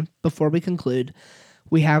finally, before we conclude,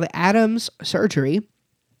 we have Adam's surgery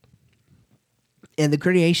and the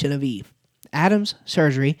creation of Eve. Adam's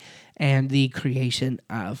surgery and the creation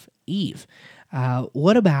of Eve.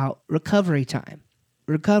 What about recovery time?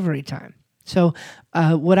 Recovery time. So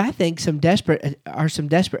what I think some desperate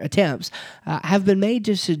attempts have been made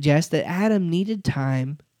to suggest that Adam needed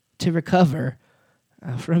time to recover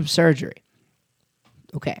from surgery.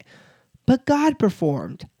 Okay, but God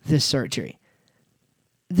performed this surgery.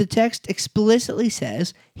 The text explicitly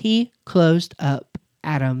says he closed up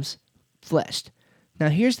Adam's flesh. Now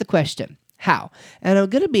here's the question. How? And I'm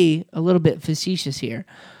going to be a little bit facetious here,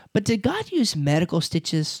 but did God use medical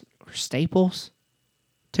stitches or staples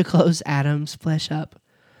to close Adam's flesh up?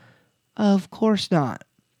 Of course not.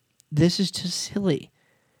 This is just silly.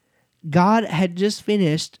 God had just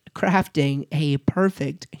finished crafting a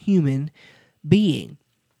perfect human being.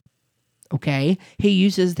 Okay? He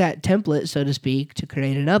uses that template, so to speak, to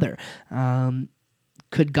create another.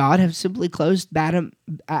 Could God have simply closed Adam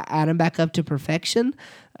back up to perfection?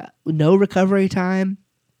 No recovery time?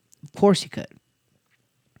 Of course he could.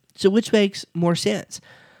 So which makes more sense?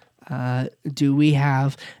 Do we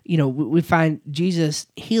have, we find Jesus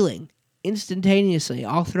healing instantaneously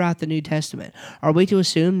all throughout the New Testament. Are we to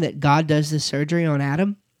assume that God does this surgery on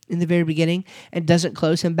Adam in the very beginning and doesn't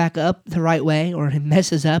close him back up the right way, or he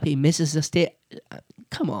messes up, he misses a stitch?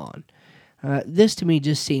 Come on. This to me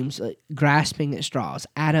just seems like grasping at straws.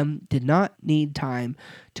 Adam did not need time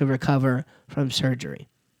to recover from surgery.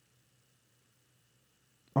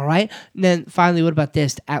 All right? And then finally, what about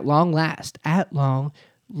this? At long last. At long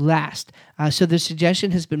last. So the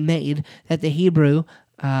suggestion has been made that the Hebrew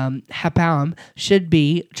hapam should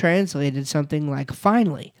be translated something like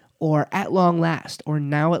finally, or at long last, or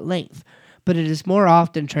now at length. But it is more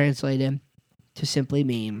often translated to simply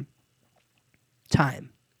mean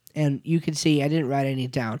time. And you can see, I didn't write any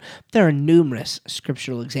down. There are numerous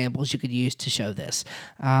scriptural examples you could use to show this.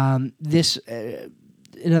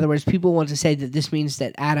 In other words, people want to say that this means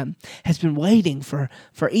that Adam has been waiting for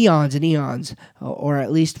eons and eons, or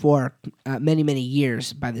at least for many, many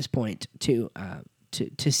years by this point to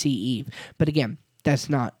see Eve. But again, that's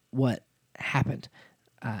not what happened.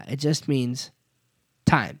 It just means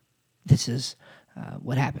time. This is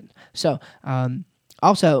what happened. So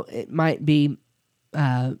also, it might be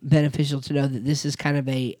beneficial to know that this is kind of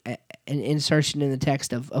an insertion in the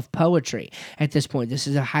text of poetry at this point. This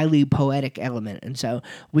is a highly poetic element, and so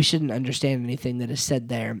we shouldn't understand anything that is said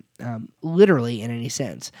there literally in any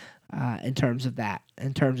sense in terms of that,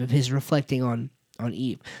 in terms of his reflecting on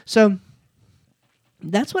Eve. So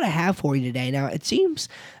that's what I have for you today. Now, it seems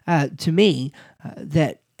to me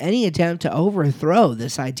that any attempt to overthrow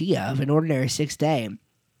this idea of an ordinary sixth day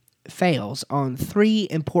fails on three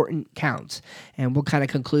important counts, and we'll kind of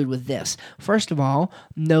conclude with this. First of all,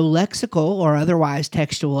 no lexical or otherwise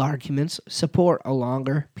textual arguments support a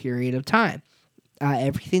longer period of time.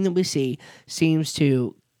 Everything that we see seems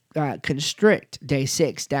to constrict day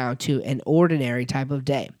 6 down to an ordinary type of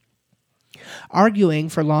day. Arguing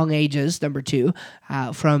for long ages, number 2,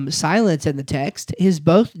 from silence in the text is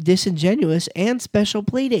both disingenuous and special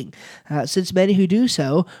pleading, since many who do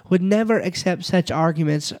so would never accept such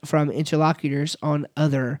arguments from interlocutors on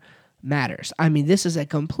other matters. I mean, this is a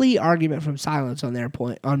complete argument from silence on their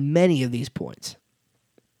point, on many of these points.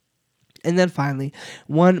 And then finally,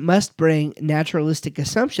 one must bring naturalistic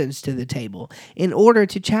assumptions to the table in order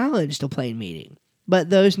to challenge the plain meaning.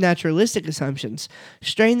 But those naturalistic assumptions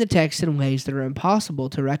strain the text in ways that are impossible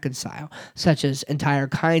to reconcile, such as entire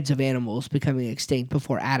kinds of animals becoming extinct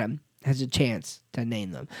before Adam has a chance to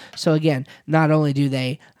name them. So again, not only do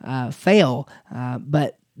they fail,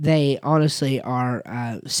 but they honestly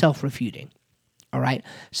are self-refuting. All right.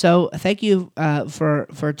 So thank you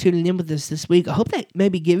for tuning in with us this week. I hope that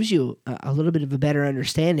maybe gives you a little bit of a better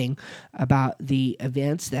understanding about the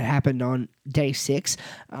events that happened on day 6.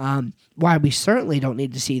 Why we certainly don't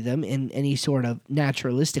need to see them in any sort of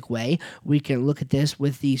naturalistic way. We can look at this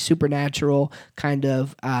with the supernatural kind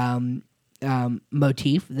of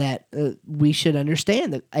motif that we should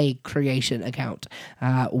understand a creation account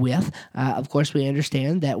with. Of course, we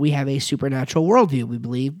understand that we have a supernatural worldview. We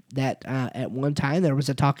believe that at one time there was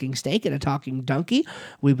a talking snake and a talking donkey.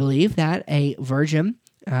 We believe that a virgin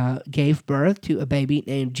gave birth to a baby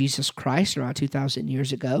named Jesus Christ around 2,000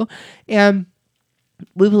 years ago. And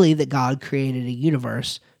we believe that God created a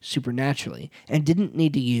universe supernaturally and didn't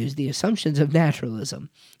need to use the assumptions of naturalism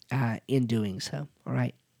in doing so. All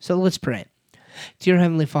right. So let's pray. Dear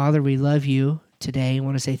Heavenly Father, we love you today. I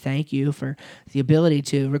want to say thank you for the ability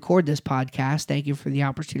to record this podcast. Thank you for the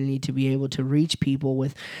opportunity to be able to reach people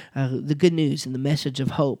with the good news and the message of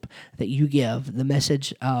hope that you give, the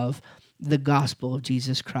message of the gospel of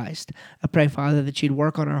Jesus Christ. I pray, Father, that you'd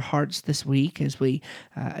work on our hearts this week as we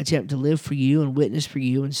attempt to live for you and witness for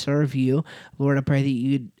you and serve you. Lord, I pray that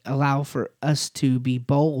you'd allow for us to be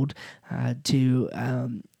bold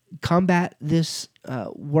to combat this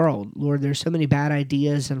world. Lord, there's so many bad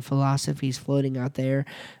ideas and philosophies floating out there.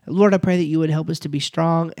 Lord, I pray that you would help us to be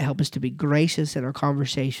strong, help us to be gracious in our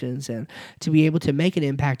conversations, and to be able to make an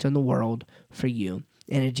impact on the world for you.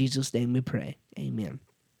 And in Jesus' name we pray. Amen.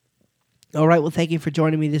 All right, well, thank you for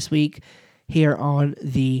joining me this week here on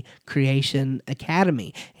the Creation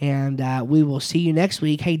Academy. And we will see you next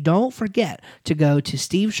week. Hey, don't forget to go to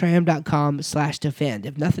steveshram.com/defend.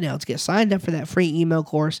 If nothing else, get signed up for that free email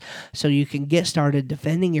course so you can get started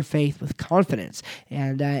defending your faith with confidence.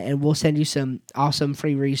 And we'll send you some awesome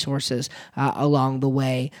free resources along the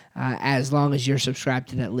way as long as you're subscribed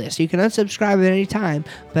to that list. You can unsubscribe at any time,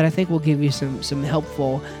 but I think we'll give you some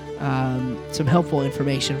helpful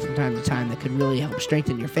information from time to time that could really help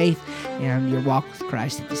strengthen your faith and your walk with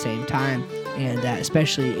Christ at the same time, and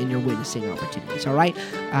especially in your witnessing opportunities. All right?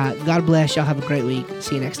 God bless. Y'all have a great week.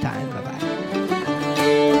 See you next time. Bye-bye.